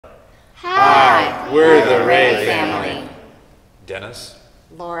Hi, we're the Ray family. Dennis.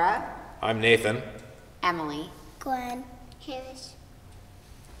 Laura. I'm Nathan. Emily. Gwen. Harris.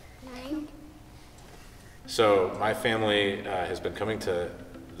 Nine. So my family has been coming to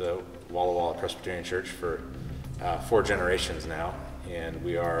the Walla Walla Presbyterian Church for 4 generations now, and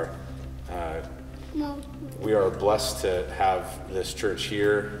we are blessed to have this church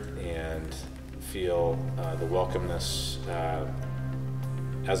here and feel the welcomeness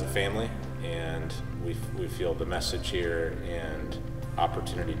as a family, and we feel the message here and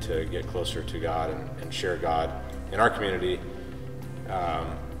opportunity to get closer to God and share God in our community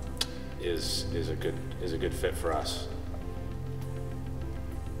is a good fit for us.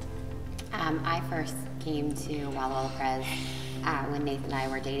 I first came to Walla Walla Pres when Nathan and I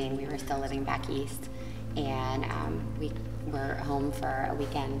were dating. We were still living back east, and we were home for a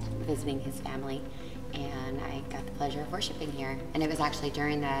weekend visiting his family, and I got the pleasure of worshiping here. And it was actually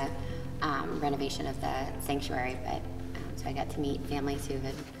during the renovation of the sanctuary, but so I got to meet families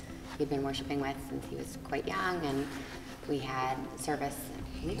he'd been worshiping with since he was quite young, and we had service,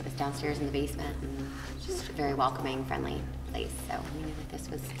 I believe it was downstairs in the basement, and just a very welcoming, friendly place. So we knew that this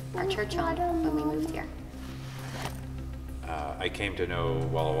was our church home when we moved here. I came to know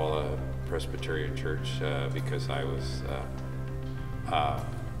Walla Walla Presbyterian Church because I was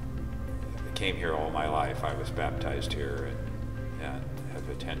came here all my life. I was baptized here and have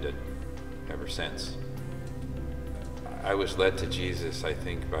attended ever since. I was led to Jesus, I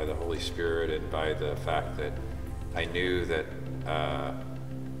think, by the Holy Spirit and by the fact that I knew that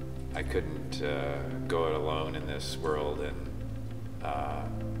I couldn't go it alone in this world, and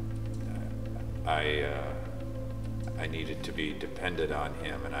I needed to be dependent on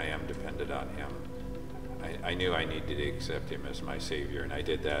Him, and I am dependent on Him. I knew I needed to accept Him as my Savior, and I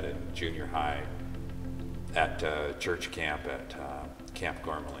did that in junior high at church camp at Camp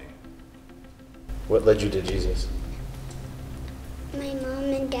Gormley. What led you to Jesus? My mom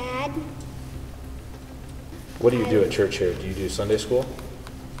and dad. What do you do at church here? Do you do Sunday school?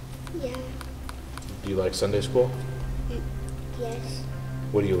 Yeah. Do you like Sunday school? Yes.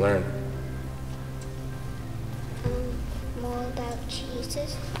 What do you learn? More about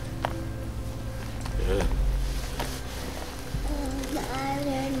Jesus. Good. I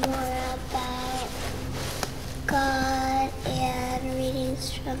learned more about God and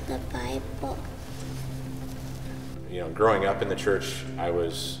readings from the Bible. You know, growing up in the church, I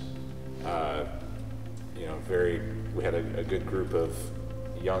was, we had a good group of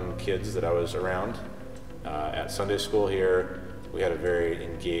young kids that I was around. At Sunday school here, we had a very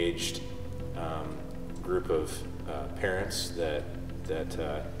engaged group of parents that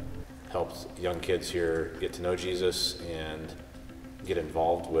helped young kids here get to know Jesus and get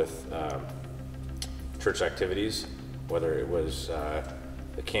involved with church activities, whether it was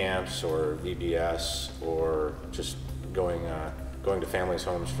the camps or VBS or just going to families'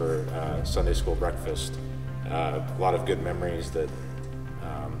 homes for Sunday school breakfast. A lot of good memories that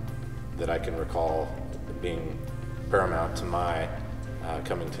I can recall being paramount to my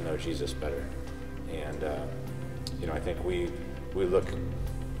coming to know Jesus better. And I think we look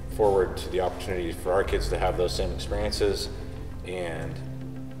forward to the opportunity for our kids to have those same experiences and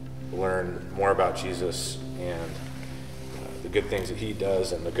learn more about Jesus and the good things that He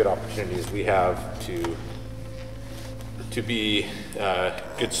does and the good opportunities we have to be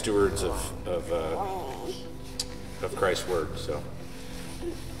good stewards of Christ's Word. So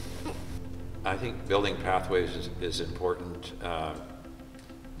I think building pathways is important.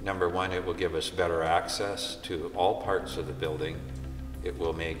 Number one, it will give us better access to all parts of the building. It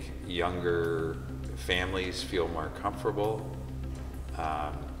will make younger families feel more comfortable.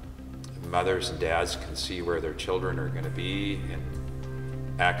 Mothers and dads can see where their children are going to be, and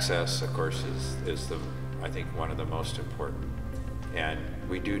access, of course, is I think one of the most important. And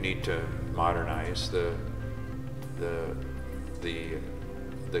we do need to modernize the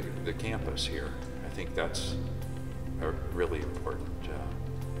campus here. I think that's a really important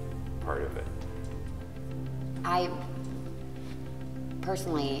part of it. I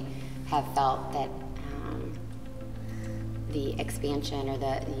personally have felt that the expansion or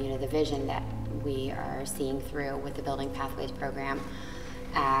the vision that we are seeing through with the Building Pathways program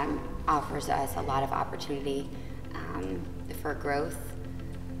offers us a lot of opportunity for growth,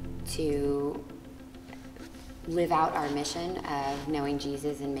 to live out our mission of knowing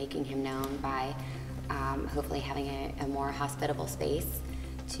Jesus and making Him known by hopefully having a more hospitable space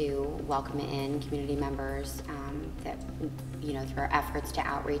to welcome in community members that, through our efforts to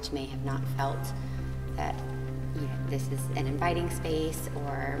outreach, may have not felt that this is an inviting space,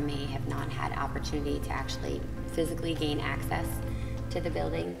 or may have not had opportunity to actually physically gain access to the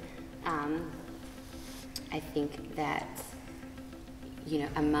building. I think that, you know,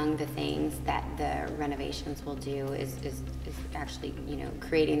 among the things that the renovations will do is actually, you know,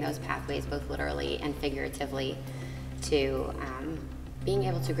 creating those pathways both literally and figuratively to being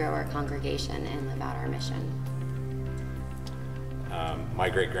able to grow our congregation and live out our mission. My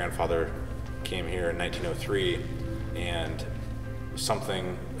great-grandfather came here in 1903, and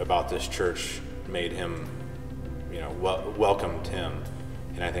something about this church made him, you know, welcomed him.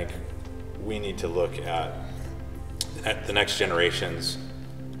 And I think we need to look at the next generations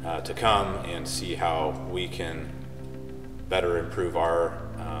to come and see how we can better improve our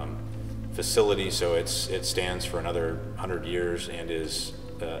facility so it stands for another 100 years and is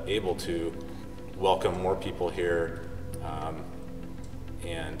able to welcome more people here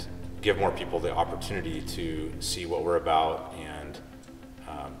and give more people the opportunity to see what we're about and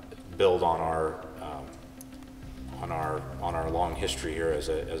build on our long history here as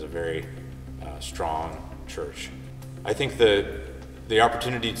a very strong church. I think the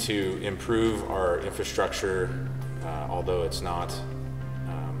opportunity to improve our infrastructure, although it's not,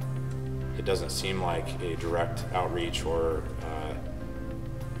 it doesn't seem like a direct outreach or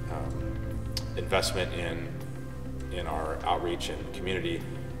investment in our outreach and community,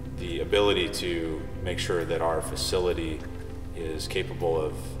 the ability to make sure that our facility is capable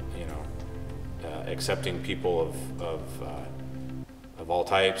of, you know, accepting people of all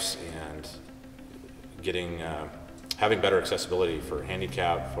types and getting having better accessibility for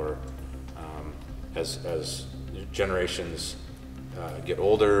handicap, for as generations get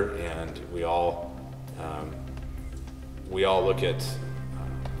older, and we all look at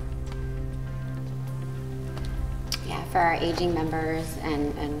For our aging members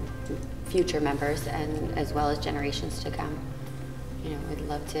and future members, and as well as generations to come. You know, we'd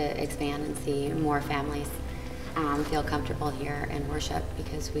love to expand and see more families feel comfortable here and worship,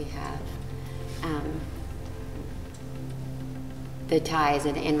 because we have the ties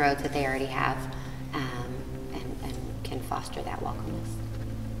and inroads that they already have, and can foster that welcomeness.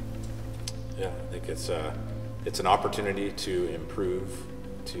 Yeah, I think it's an opportunity to improve,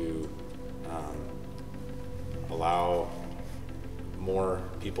 to allow more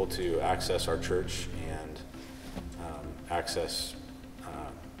people to access our church and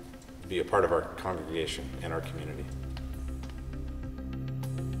be a part of our congregation and our community.